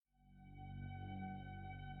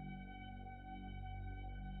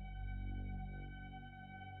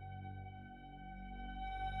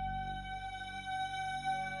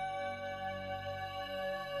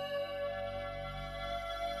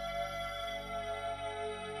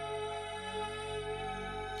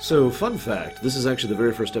So, fun fact, this is actually the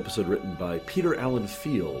very first episode written by Peter Allen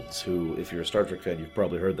Fields, who, if you're a Star Trek fan, you've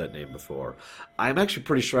probably heard that name before. I'm actually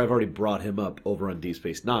pretty sure I've already brought him up over on Deep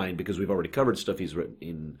Space Nine, because we've already covered stuff he's written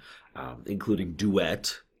in, including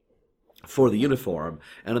Duet for the Uniform,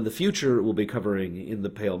 and in the future we'll be covering In the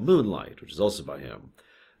Pale Moonlight, which is also by him.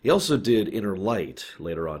 He also did Inner Light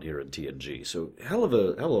later on here in TNG, so hell of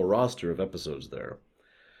a roster of episodes there.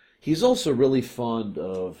 He's also really fond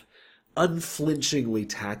of unflinchingly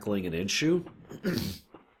tackling an issue.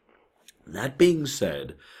 That being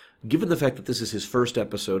said, given the fact that this is his first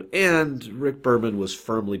episode, and Rick Berman was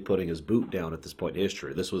firmly putting his boot down at this point in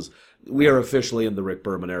history, we are officially in the Rick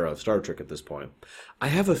Berman era of Star Trek at this point, I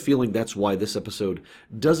have a feeling that's why this episode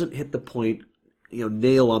doesn't hit the point,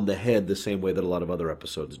 nail on the head the same way that a lot of other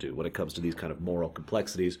episodes do when it comes to these kind of moral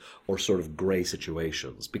complexities or sort of gray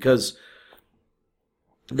situations. Because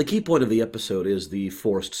the key point of the episode is the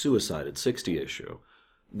forced suicide at 60 issue.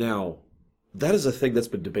 Now, that is a thing that's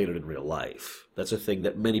been debated in real life. That's a thing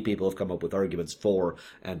that many people have come up with arguments for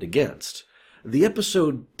and against. The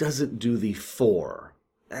episode doesn't do the for,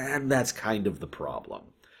 and that's kind of the problem.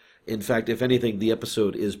 In fact, if anything, the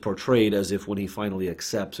episode is portrayed as if when he finally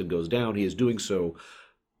accepts and goes down, he is doing so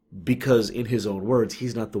because, in his own words,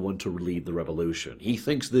 he's not the one to lead the revolution. He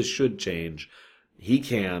thinks this should change. He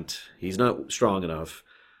can't. He's not strong enough.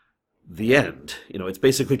 The end. It's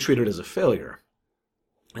basically treated as a failure.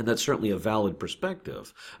 And that's certainly a valid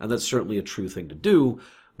perspective, and that's certainly a true thing to do,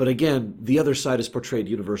 but again, the other side is portrayed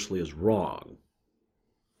universally as wrong.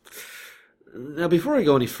 Now, before I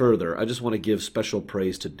go any further, I just want to give special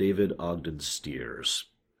praise to David Ogden Stiers,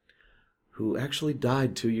 who actually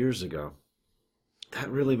died 2 years ago. That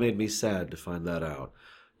really made me sad to find that out.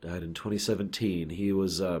 Died in 2017. He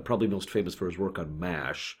was probably most famous for his work on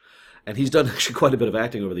MASH, and he's done actually quite a bit of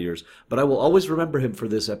acting over the years, but I will always remember him for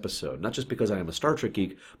this episode, not just because I am a Star Trek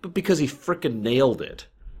geek, but because he frickin' nailed it.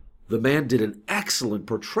 The man did an excellent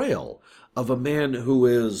portrayal of a man who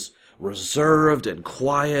is reserved and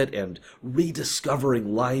quiet and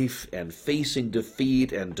rediscovering life and facing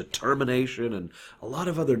defeat and determination, and a lot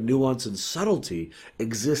of other nuance and subtlety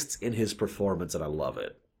exists in his performance, and I love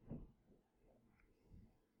it.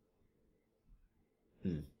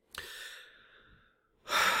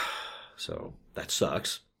 So, that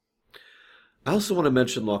sucks. I also want to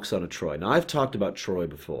mention Loxana Troy. Now, I've talked about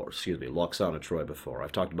Loxana Troy before.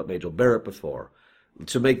 I've talked about Majel Barrett before.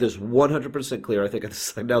 To make this 100% clear, I think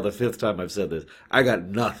this is now the fifth time I've said this, I got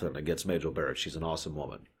nothing against Majel Barrett. She's an awesome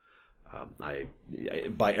woman.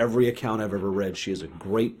 By every account I've ever read, she is a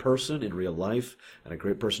great person in real life and a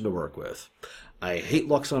great person to work with. I hate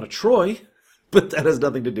Loxana Troy, but that has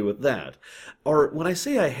nothing to do with that. Or, when I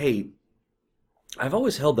say I hate, I've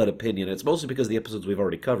always held that opinion. It's mostly because of the episodes we've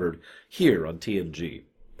already covered here on TNG.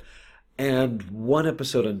 And one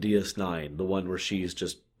episode on DS9, the one where she's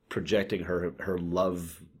just projecting her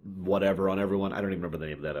love whatever on everyone. I don't even remember the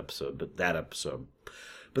name of that episode, but that episode.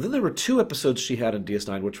 But then there were two episodes she had in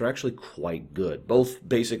DS9 which were actually quite good, both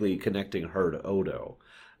basically connecting her to Odo.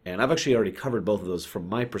 And I've actually already covered both of those from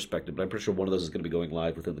my perspective, but I'm pretty sure one of those is going to be going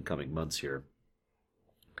live within the coming months here.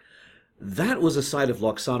 That was a side of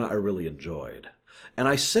Loxana I really enjoyed. And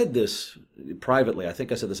I said this privately, I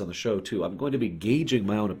think I said this on the show too, I'm going to be gauging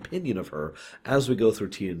my own opinion of her as we go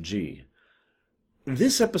through TNG.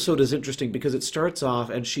 This episode is interesting because it starts off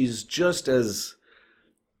and she's just as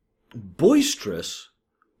boisterous,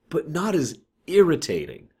 but not as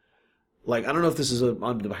irritating. Like, I don't know if this is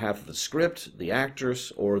on behalf of the script, the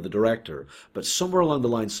actress, or the director, but somewhere along the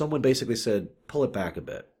line someone basically said, pull it back a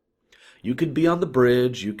bit. You can be on the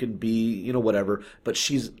bridge, you can be, whatever, but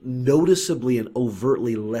she's noticeably and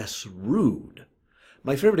overtly less rude.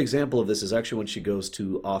 My favorite example of this is actually when she goes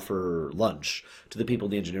to offer lunch to the people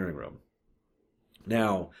in the engineering room.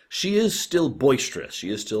 Now, she is still boisterous.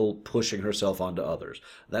 She is still pushing herself onto others.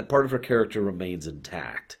 That part of her character remains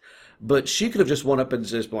intact. But she could have just went up and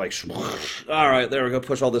just been like, all right, there we go,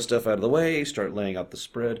 push all this stuff out of the way, start laying out the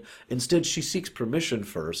spread. Instead, she seeks permission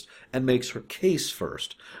first and makes her case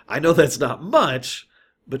first. I know that's not much,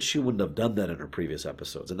 but she wouldn't have done that in her previous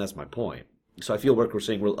episodes, and that's my point. So I feel like we're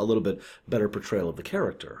seeing a little bit better portrayal of the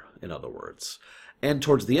character, in other words. And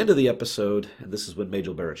towards the end of the episode, and this is when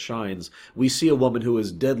Majel Barrett shines, we see a woman who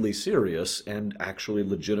is deadly serious and actually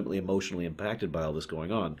legitimately emotionally impacted by all this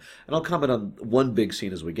going on. And I'll comment on one big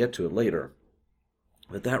scene as we get to it later.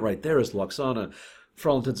 But that right there is Loxana, for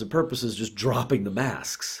all intents and purposes, just dropping the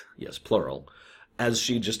masks, yes, plural, as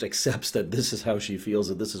she just accepts that this is how she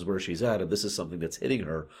feels and this is where she's at and this is something that's hitting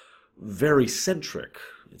her. Very centric.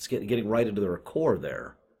 It's getting right into her core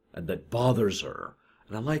there, and that bothers her.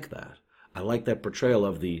 And I like that. I like that portrayal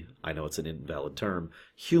of the, I know it's an invalid term,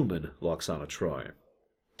 human Loxana Troy.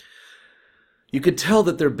 You could tell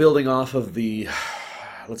that they're building off of the,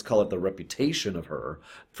 let's call it the reputation of her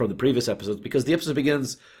from the previous episodes, because the episode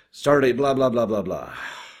begins, Stardate, blah, blah, blah, blah, blah.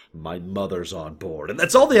 My mother's on board. And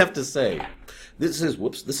that's all they have to say. This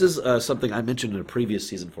is something I mentioned in a previous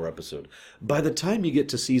Season 4 episode. By the time you get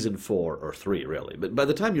to Season 4, or 3 really, but by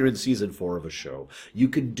the time you're in Season 4 of a show, you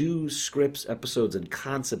can do scripts, episodes, and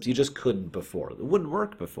concepts you just couldn't before. It wouldn't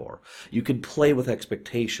work before. You can play with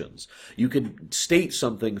expectations. You can state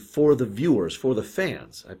something for the viewers, for the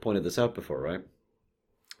fans. I pointed this out before, right?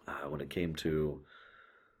 When it came to...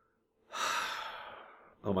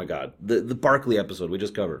 Oh my God, the Barkley episode we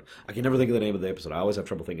just covered. I can never think of the name of the episode. I always have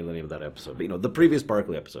trouble thinking of the name of that episode. But, the previous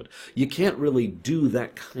Barkley episode. You can't really do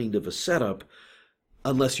that kind of a setup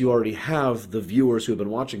unless you already have the viewers who have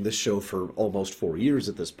been watching this show for almost 4 years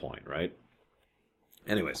at this point, right?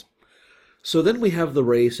 Anyways, so then we have the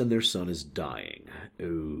race and their son is dying.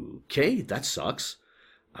 Okay, that sucks.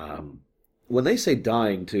 When they say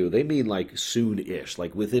dying, too, they mean like soon-ish,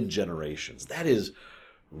 like within generations. That is...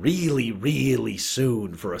 really, really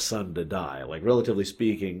soon for a son to die. Like, relatively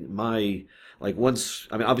speaking,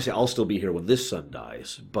 obviously I'll still be here when this son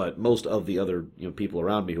dies, but most of the other, people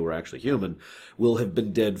around me who are actually human will have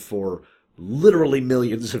been dead for literally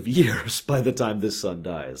millions of years by the time this son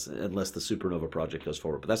dies, unless the supernova project goes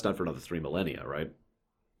forward. But that's not for another 3 millennia, right?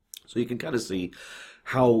 So you can kind of see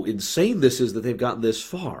how insane this is that they've gotten this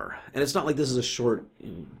far. And it's not like this is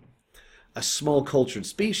a small cultured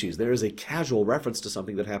species. There is a casual reference to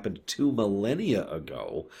something that happened 2 millennia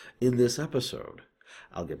ago in this episode.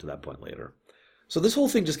 I'll get to that point later. So this whole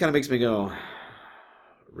thing just kind of makes me go,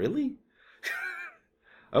 really?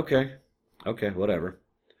 Okay, whatever.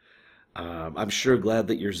 I'm sure glad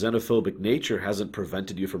that your xenophobic nature hasn't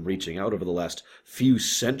prevented you from reaching out over the last few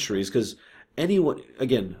centuries, because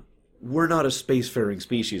again, we're not a spacefaring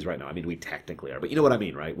species right now. I mean, we technically are, but you know what I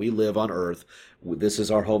mean, right? We live on Earth. This is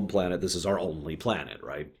our home planet. This is our only planet,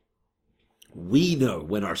 right? We know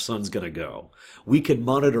when our sun's going to go. We can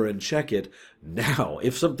monitor and check it now.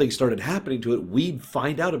 If something started happening to it, we'd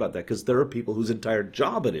find out about that, because there are people whose entire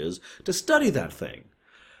job it is to study that thing.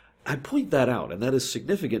 I point that out, and that is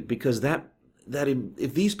significant, because that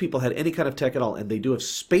if these people had any kind of tech at all, and they do have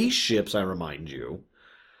spaceships, I remind you.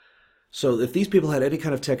 So if these people had any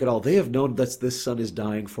kind of tech at all, they have known that this sun is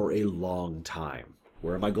dying for a long time.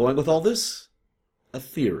 Where am I going with all this? A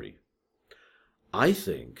theory. I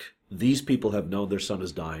think these people have known their sun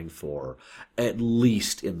is dying for at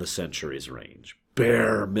least in the centuries range.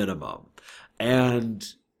 Bare minimum. And,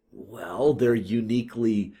 well, their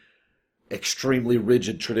uniquely, extremely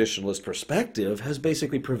rigid traditionalist perspective has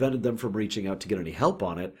basically prevented them from reaching out to get any help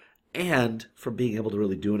on it, and from being able to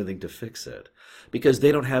really do anything to fix it. Because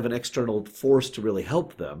they don't have an external force to really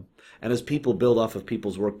help them. And as people build off of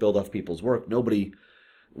people's work, nobody,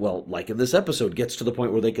 well, like in this episode, gets to the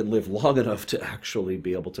point where they can live long enough to actually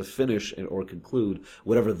be able to finish or conclude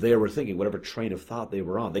whatever they were thinking, whatever train of thought they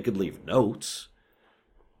were on. They could leave notes,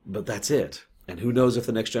 but that's it. And who knows if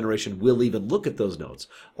the next generation will even look at those notes,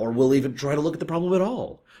 or will even try to look at the problem at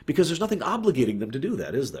all. Because there's nothing obligating them to do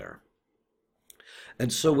that, is there?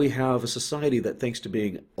 And so we have a society that, thanks to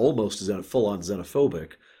being almost full-on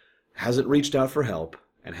xenophobic, hasn't reached out for help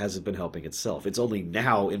and hasn't been helping itself. It's only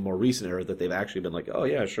now, in more recent era, that they've actually been like, oh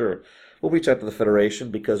yeah, sure, we'll reach out to the Federation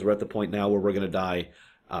because we're at the point now where we're going to die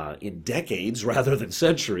in decades rather than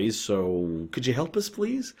centuries, so could you help us,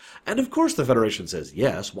 please? And of course the Federation says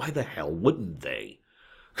yes. Why the hell wouldn't they?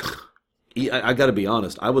 I got to be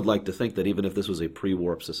honest, I would like to think that even if this was a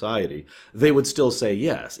pre-warp society, they would still say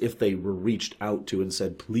yes if they were reached out to and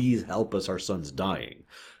said, please help us, our son's dying.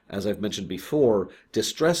 As I've mentioned before,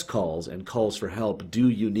 distress calls and calls for help do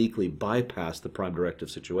uniquely bypass the Prime Directive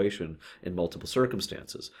situation in multiple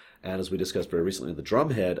circumstances. And as we discussed very recently in the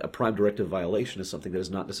Drumhead, a Prime Directive violation is something that is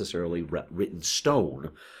not necessarily written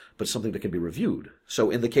stone, but something that can be reviewed. So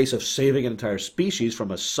in the case of saving an entire species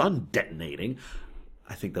from a sun detonating,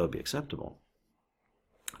 I think that would be acceptable.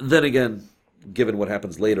 Then again, given what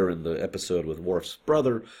happens later in the episode with Worf's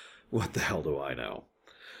brother, what the hell do I know?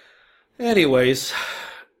 Anyways,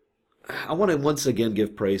 I want to once again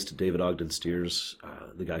give praise to David Ogden Stiers,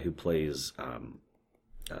 the guy who plays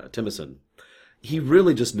Timothy. He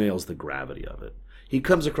really just nails the gravity of it. He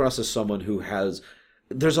comes across as someone who has...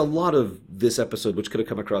 There's a lot of this episode which could have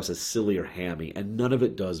come across as silly or hammy, and none of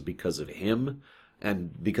it does because of him.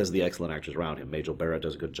 And because of the excellent actors around him. Majel Barrett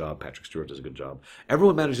does a good job. Patrick Stewart does a good job.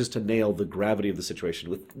 Everyone manages to nail the gravity of the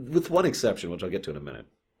situation, with one exception, which I'll get to in a minute.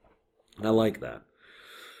 And I like that.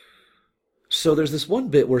 So there's this one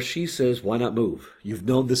bit where she says, why not move? You've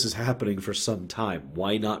known this is happening for some time.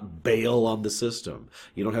 Why not bail on the system?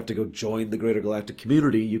 You don't have to go join the greater galactic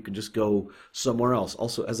community. You can just go somewhere else.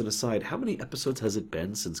 Also, as an aside, how many episodes has it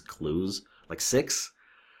been since Clues? Like 6?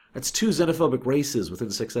 That's 2 xenophobic races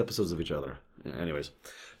within 6 episodes of each other. Anyways,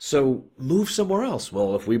 so move somewhere else.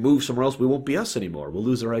 Well, if we move somewhere else, we won't be us anymore. We'll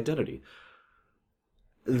lose our identity.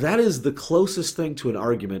 That is the closest thing to an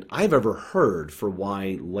argument I've ever heard for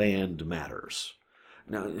why land matters.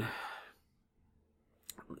 Now,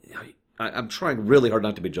 I'm trying really hard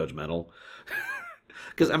not to be judgmental.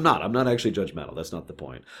 Because I'm not. I'm not actually judgmental. That's not the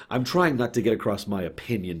point. I'm trying not to get across my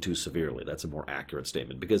opinion too severely. That's a more accurate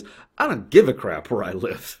statement. Because I don't give a crap where I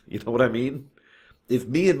live. You know what I mean? If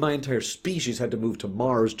me and my entire species had to move to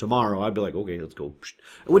Mars tomorrow, I'd be like, okay, let's go.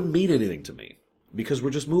 It wouldn't mean anything to me. Because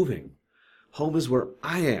we're just moving. Home is where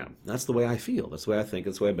I am. That's the way I feel. That's the way I think.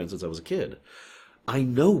 That's the way I've been since I was a kid. I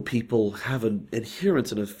know people have an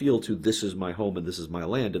adherence and a feel to this is my home and this is my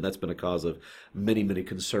land, and that's been a cause of many, many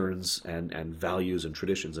concerns and values and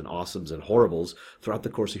traditions and awesomes and horribles throughout the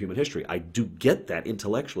course of human history. I do get that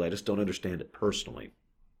intellectually. I just don't understand it personally.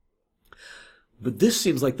 But this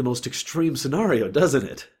seems like the most extreme scenario, doesn't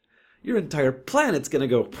it? Your entire planet's going to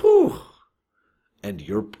go, poof. And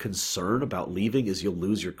your concern about leaving is you'll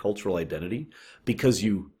lose your cultural identity because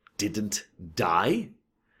you didn't die?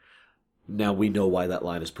 Now we know why that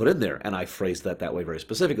line is put in there, and I phrased that way very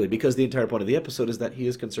specifically, because the entire point of the episode is that he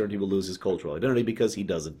is concerned he will lose his cultural identity because he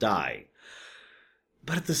doesn't die.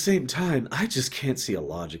 But at the same time, I just can't see a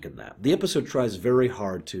logic in that. The episode tries very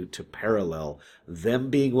hard to parallel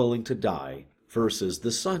them being willing to die versus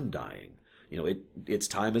the sun dying. You know, its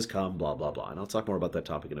time has come, blah, blah, blah. And I'll talk more about that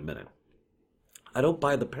topic in a minute. I don't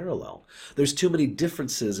buy the parallel. There's too many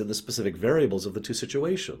differences in the specific variables of the two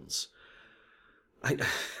situations.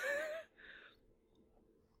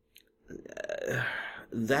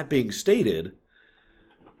 That being stated,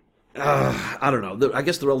 I don't know. I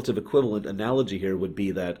guess the relative equivalent analogy here would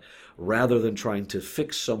be that rather than trying to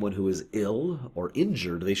fix someone who is ill or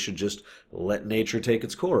injured, they should just let nature take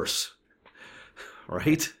its course.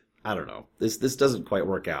 Right? I don't know. This doesn't quite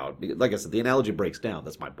work out. Like I said, the analogy breaks down.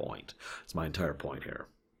 That's my point. It's my entire point here.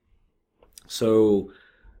 So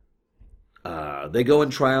they go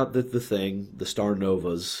and try out the thing, the star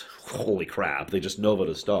novas. Holy crap, they just novaed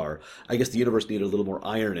a star. I guess the universe needed a little more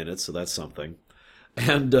iron in it, so that's something.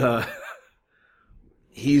 And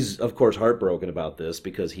he's, of course, heartbroken about this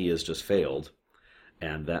because he has just failed.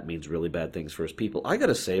 And that means really bad things for his people. I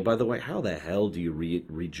gotta say, by the way, how the hell do you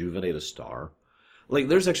rejuvenate a star? Like,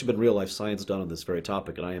 there's actually been real-life science done on this very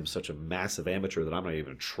topic, and I am such a massive amateur that I'm not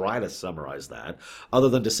even try to summarize that, other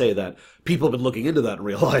than to say that people have been looking into that in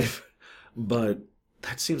real life. But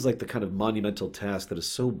that seems like the kind of monumental task that is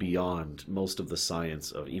so beyond most of the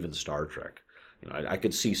science of even Star Trek. You know, I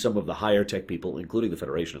could see some of the higher tech people, including the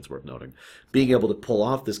Federation, it's worth noting, being able to pull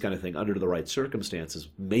off this kind of thing under the right circumstances,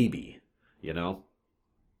 maybe, you know?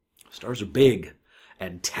 Stars are big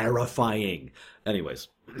and terrifying. Anyways,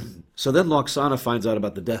 so then Loxana finds out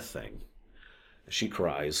about the death thing. She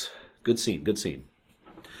cries. Good scene, good scene.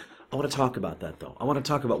 I want to talk about that, though. I want to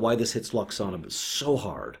talk about why this hits Loxana so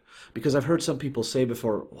hard. Because I've heard some people say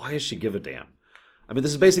before, why does she give a damn? I mean,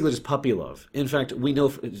 this is basically just puppy love. In fact, we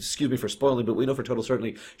know, excuse me for spoiling, but we know for total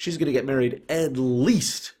certainty she's going to get married at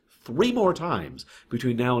least 3 more times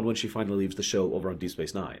between now and when she finally leaves the show over on Deep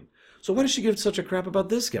Space Nine. So why does she give such a crap about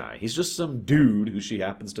this guy? He's just some dude who she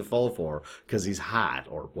happens to fall for because he's hot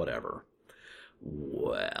or whatever.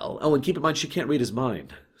 Well, oh, and keep in mind she can't read his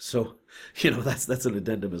mind. So, you know, that's an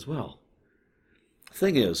addendum as well.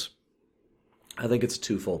 Thing is, I think it's a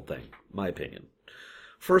twofold thing, my opinion.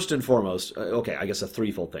 First and foremost, okay, I guess a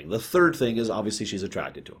threefold thing. The third thing is obviously she's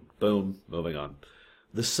attracted to him. Boom, moving on.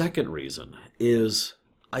 The second reason is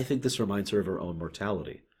I think this reminds her of her own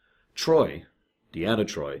mortality. Troy, Deanna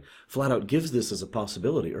Troi, flat out gives this as a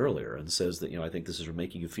possibility earlier and says that, you know, I think this is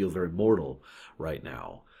making you feel very mortal right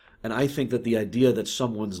now. And I think that the idea that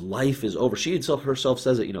someone's life is over, she herself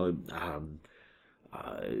says it, you know,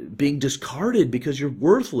 being discarded because you're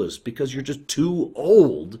worthless, because you're just too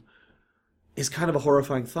old, is kind of a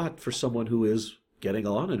horrifying thought for someone who is getting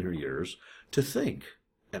on in her years to think.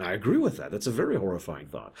 And I agree with that. That's a very horrifying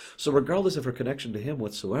thought. So regardless of her connection to him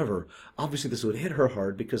whatsoever, obviously this would hit her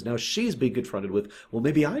hard because now she's being confronted with, well,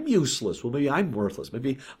 maybe I'm useless. Well, maybe I'm worthless.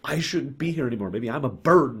 Maybe I shouldn't be here anymore. Maybe I'm a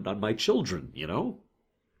burden on my children, you know?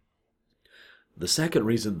 The second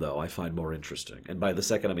reason, though, I find more interesting. And by the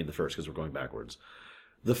second, I mean the first because we're going backwards.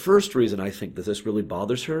 The first reason I think that this really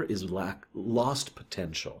bothers her is lost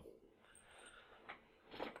potential.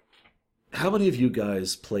 How many of you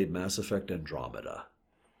guys played Mass Effect Andromeda?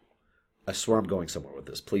 I swear I'm going somewhere with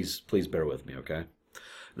this. Please bear with me, okay?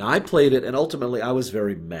 Now, I played it, and ultimately I was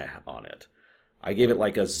very meh on it. I gave it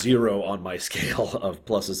like a 0 on my scale of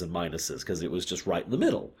pluses and minuses, because it was just right in the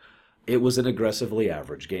middle. It was an aggressively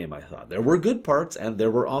average game, I thought. There were good parts, and there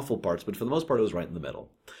were awful parts, but for the most part it was right in the middle.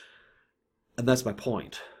 And that's my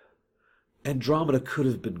point. Andromeda could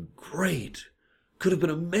have been great. Could have been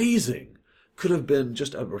amazing. Could have been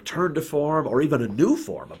just a return to form, or even a new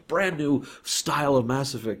form, a brand new style of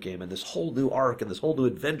Mass Effect game, and this whole new arc, and this whole new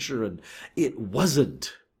adventure, and it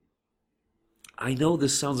wasn't. I know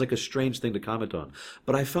this sounds like a strange thing to comment on,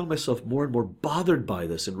 but I found myself more and more bothered by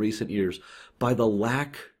this in recent years, by the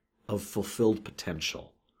lack of fulfilled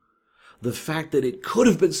potential. The fact that it could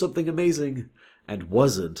have been something amazing and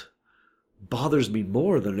wasn't bothers me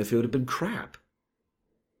more than if it would have been crap.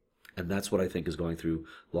 And that's what I think is going through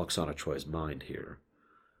Lwaxana Choi's mind here.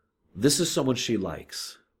 This is someone she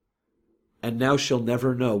likes, and now she'll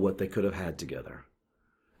never know what they could have had together.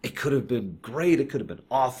 It could have been great, it could have been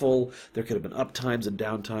awful, there could have been up times and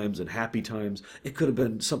down times and happy times. It could have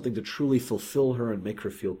been something to truly fulfill her and make her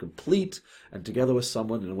feel complete and together with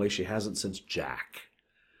someone in a way she hasn't since Jack.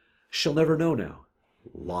 She'll never know now.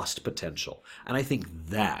 Lost potential. And I think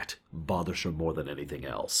that bothers her more than anything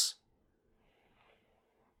else.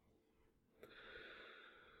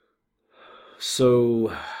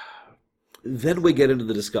 So then we get into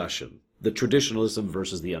the discussion, the traditionalism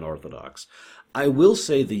versus the unorthodox. I will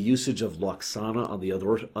say the usage of Lwaxana on the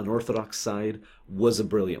other unorthodox side was a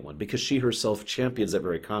brilliant one, because she herself champions that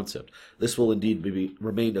very concept. This will indeed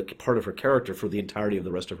remain a part of her character for the entirety of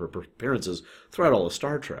the rest of her appearances throughout all of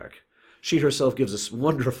Star Trek. She herself gives this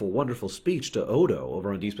wonderful, wonderful speech to Odo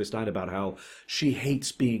over on Deep Space Nine about how she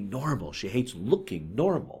hates being normal. She hates looking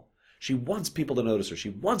normal. She wants people to notice her. She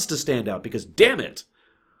wants to stand out because, damn it,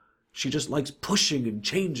 she just likes pushing and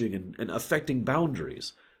changing and affecting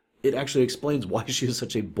boundaries. It actually explains why she is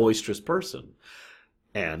such a boisterous person.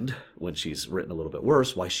 And, when she's written a little bit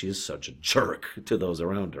worse, why she is such a jerk to those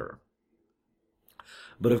around her.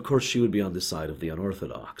 But of course she would be on the side of the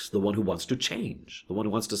unorthodox, the one who wants to change, the one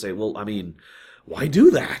who wants to say, well, I mean, why do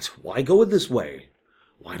that? Why go in this way?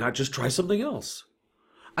 Why not just try something else?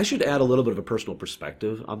 I should add a little bit of a personal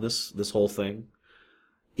perspective on this whole thing.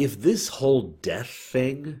 If this whole death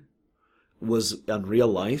thing was in real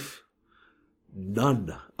life,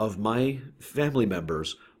 none of my family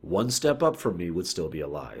members, one step up from me, would still be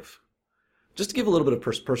alive. Just to give a little bit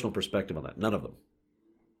of personal perspective on that, none of them.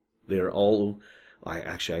 They're all, I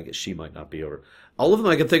guess she might not be over. All of them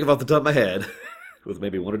I can think of off the top of my head, with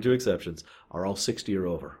maybe one or two exceptions, are all 60 or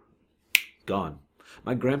over. Gone.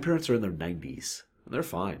 My grandparents are in their 90s. And they're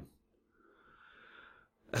fine.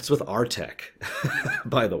 That's with our tech,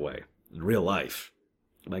 by the way, in real life.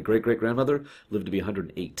 My great-great-grandmother lived to be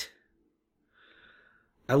 108.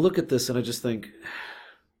 I look at this and I just think,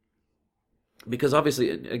 because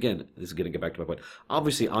obviously, again, this is going to get back to my point,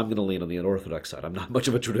 obviously I'm going to lean on the unorthodox side. I'm not much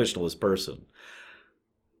of a traditionalist person.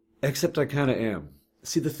 Except I kind of am.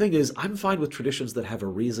 See, the thing is, I'm fine with traditions that have a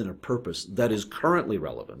reason or purpose that is currently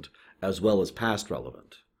relevant as well as past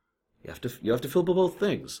relevant. You have to fill both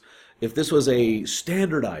things. If this was a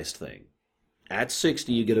standardized thing, at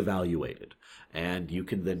 60 you get evaluated, and you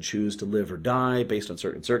can then choose to live or die based on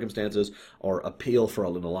certain circumstances, or appeal for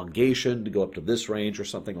an elongation to go up to this range or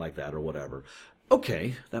something like that, or whatever.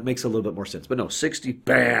 Okay, that makes a little bit more sense. But no, 60,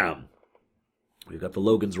 bam! We've got the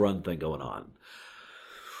Logan's Run thing going on.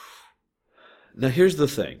 Now here's the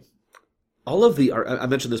thing. I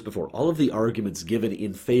mentioned this before, all of the arguments given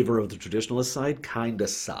in favor of the traditionalist side kind of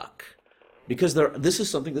suck. Because this is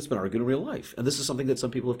something that's been argued in real life, and this is something that some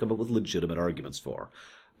people have come up with legitimate arguments for.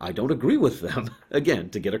 I don't agree with them, again,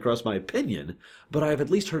 to get across my opinion, but I have at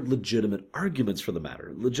least heard legitimate arguments for the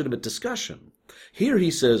matter, legitimate discussion. Here he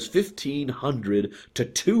says 1,500 to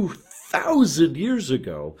 2,000 years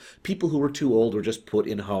ago, people who were too old were just put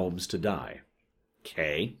in homes to die.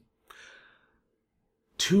 Okay.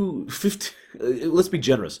 Let's be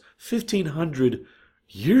generous, 1,500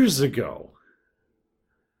 years ago.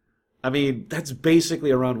 I mean, that's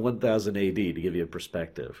basically around 1000 AD, to give you a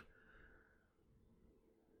perspective.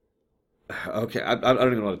 Okay, I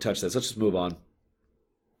don't even want to touch this. Let's just move on.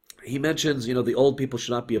 He mentions, the old people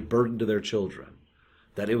should not be a burden to their children.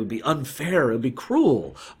 That it would be unfair, it would be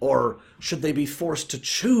cruel. Or should they be forced to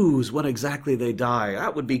choose when exactly they die?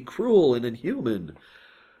 That would be cruel and inhuman.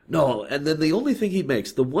 No, and then the only thing he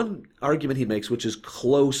makes, the one argument he makes, which is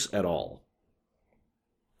close at all,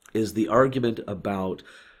 is the argument about,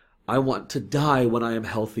 I want to die when I am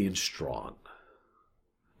healthy and strong.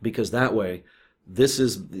 Because that way, This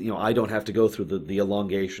is, I don't have to go through the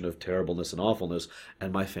elongation of terribleness and awfulness,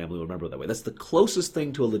 and my family will remember it that way. That's the closest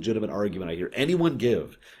thing to a legitimate argument I hear anyone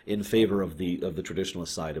give in favor of the traditionalist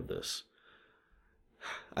side of this.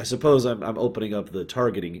 I suppose I'm opening up the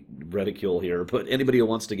targeting ridicule here, but anybody who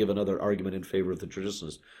wants to give another argument in favor of the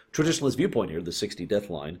traditionalist viewpoint here, the 60 death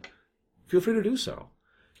line, feel free to do so.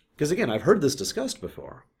 Because again, I've heard this discussed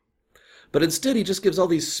before. But instead, he just gives all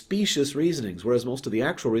these specious reasonings, whereas most of the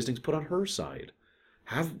actual reasonings put on her side.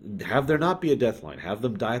 Have there not be a death line. Have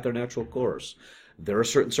them die at their natural course. There are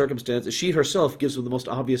certain circumstances. She herself gives them the most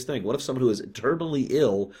obvious thing. What if someone who is terminally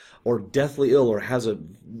ill or deathly ill or has a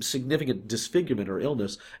significant disfigurement or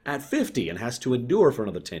illness at 50 and has to endure for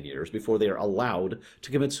another 10 years before they are allowed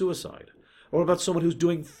to commit suicide? Or what about someone who's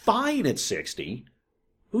doing fine at 60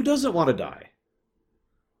 who doesn't want to die?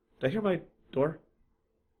 Did I hear my door?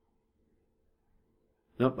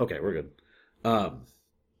 No? Okay, we're good.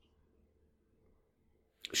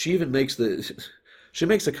 She even makes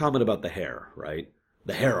a comment about the hair, right?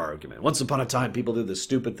 The hair argument. Once upon a time, people did this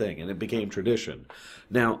stupid thing, and it became tradition.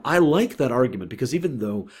 Now, I like that argument because even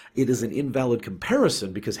though it is an invalid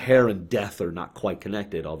comparison, because hair and death are not quite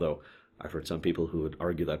connected, although I've heard some people who would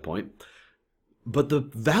argue that point, but the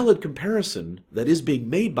valid comparison that is being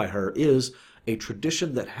made by her is a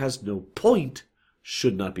tradition that has no point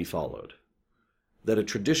should not be followed. That a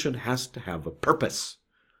tradition has to have a purpose.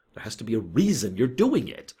 There has to be a reason you're doing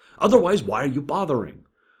it. Otherwise, why are you bothering?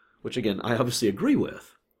 Which, again, I obviously agree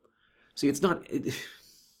with. See, it's not...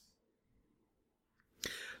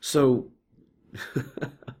 So,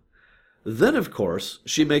 then, of course,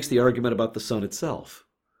 she makes the argument about the sun itself.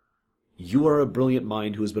 You are a brilliant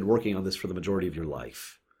mind who has been working on this for the majority of your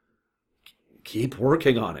life. Keep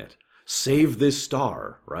working on it. Save this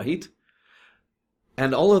star, right?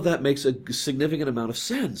 And all of that makes a significant amount of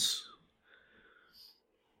sense.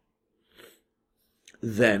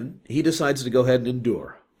 Then he decides to go ahead and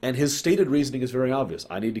endure. And his stated reasoning is very obvious.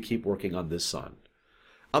 I need to keep working on this sun.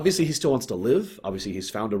 Obviously, he still wants to live. Obviously, he's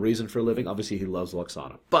found a reason for living. Obviously, he loves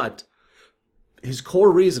Lwaxana. But his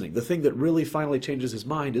core reasoning, the thing that really finally changes his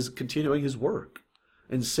mind, is continuing his work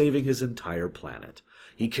and saving his entire planet.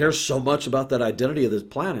 He cares so much about that identity of this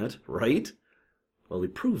planet, right? Well, he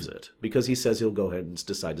proves it because he says he'll go ahead and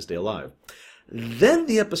decide to stay alive. Then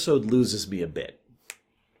the episode loses me a bit.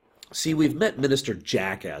 See, we've met Minister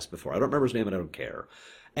Jackass before. I don't remember his name and I don't care.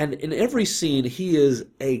 And in every scene, he is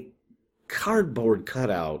a cardboard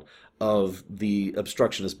cutout of the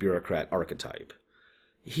obstructionist bureaucrat archetype.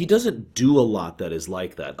 He doesn't do a lot that is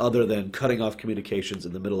like that, other than cutting off communications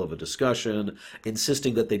in the middle of a discussion,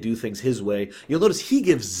 insisting that they do things his way. You'll notice he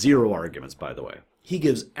gives zero arguments, by the way. He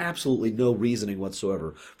gives absolutely no reasoning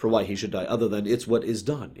whatsoever for why he should die, other than it's what is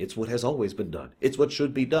done. It's what has always been done. It's what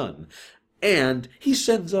should be done. And he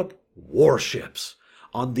sends up warships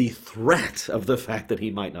on the threat of the fact that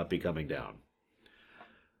he might not be coming down.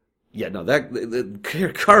 Yeah, no,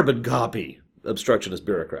 the carbon copy obstructionist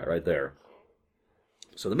bureaucrat right there.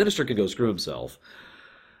 So the minister can go screw himself.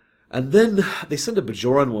 And then they send a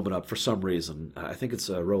Bajoran woman up for some reason. I think it's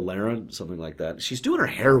Rolaren, something like that. She's doing her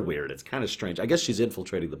hair weird. It's kind of strange. I guess she's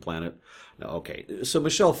infiltrating the planet. No, okay. So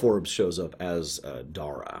Michelle Forbes shows up as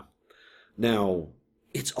Dara. Now,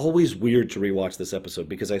 it's always weird to rewatch this episode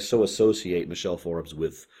because I so associate Michelle Forbes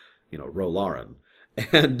with, Rolaren.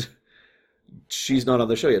 And she's not on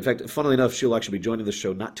the show yet. In fact, funnily enough, she'll actually be joining the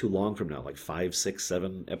show not too long from now, like 5, 6,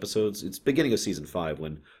 7 episodes. It's beginning of season 5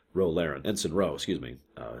 when Ensign Ro,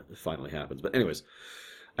 finally happens. But anyways,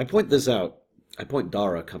 I point this out. I point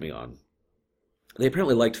Dara coming on. They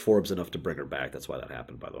apparently liked Forbes enough to bring her back. That's why that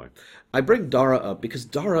happened, by the way. I bring Dara up because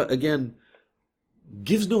Dara, again,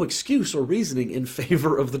 gives no excuse or reasoning in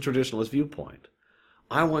favor of the traditionalist viewpoint.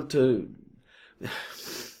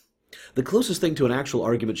 The closest thing to an actual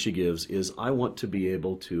argument she gives is, I want to be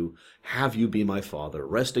able to have you be my father,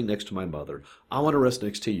 resting next to my mother. I want to rest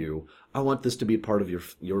next to you. I want this to be part of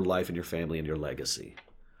your life and your family and your legacy.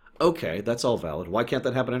 Okay, that's all valid. Why can't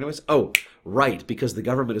that happen anyways? Oh, right, because the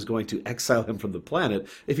government is going to exile him from the planet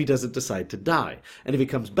if he doesn't decide to die. And if he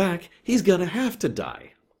comes back, he's going to have to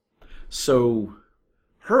die. So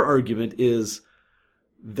her argument is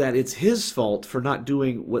that it's his fault for not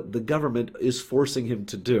doing what the government is forcing him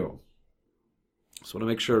to do. So I want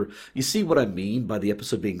to make sure you see what I mean by the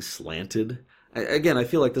episode being slanted. Again, I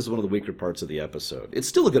feel like this is one of the weaker parts of the episode. It's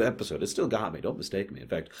still a good episode. It still got me. Don't mistake me. In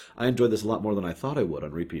fact, I enjoyed this a lot more than I thought I would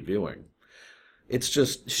on repeat viewing. It's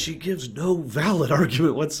just, she gives no valid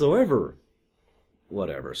argument whatsoever.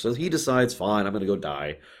 Whatever. So he decides, fine, I'm going to go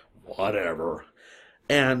die. Whatever.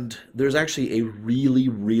 And there's actually a really,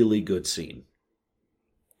 really good scene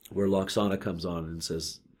where Lwaxana comes on and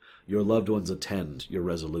says, Your loved ones attend your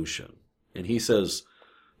resolution. And he says,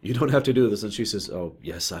 you don't have to do this. And she says, oh,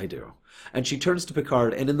 yes, I do. And she turns to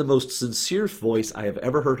Picard, and in the most sincere voice I have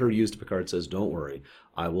ever heard her use to Picard, says, don't worry,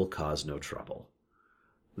 I will cause no trouble.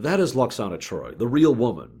 That is Loxana Troi, the real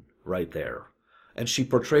woman, right there. And she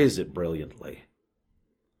portrays it brilliantly.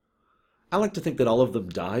 I like to think that all of them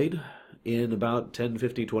died in about 10,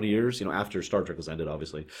 15, 20 years, after Star Trek was ended,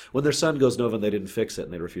 obviously, when their sun goes nova and they didn't fix it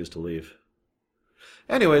and they refused to leave.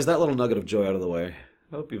 Anyways, that little nugget of joy out of the way.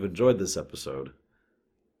 I hope you've enjoyed this episode.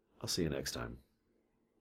 I'll see you next time.